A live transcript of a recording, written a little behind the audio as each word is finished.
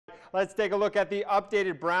let's take a look at the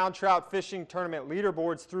updated brown trout fishing tournament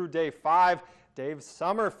leaderboards through day 5. Dave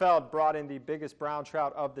Sommerfeld brought in the biggest brown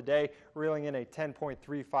trout of the day, reeling in a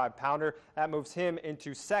 10.35 pounder. That moves him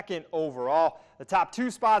into second overall. The top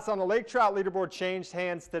 2 spots on the lake trout leaderboard changed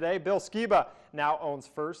hands today. Bill Skiba now owns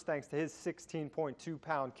first thanks to his 16.2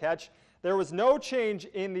 pound catch. There was no change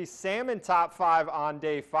in the salmon top 5 on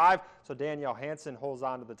day 5, so Danielle Hansen holds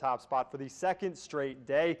on to the top spot for the second straight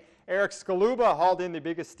day. Eric Skaluba hauled in the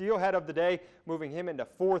biggest steelhead of the day, moving him into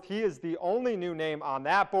 4th. He is the only new name on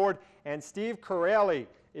that board, and Steve Corelli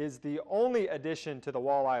is the only addition to the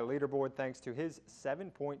walleye leaderboard thanks to his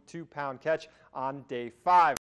 7.2 pound catch on day 5.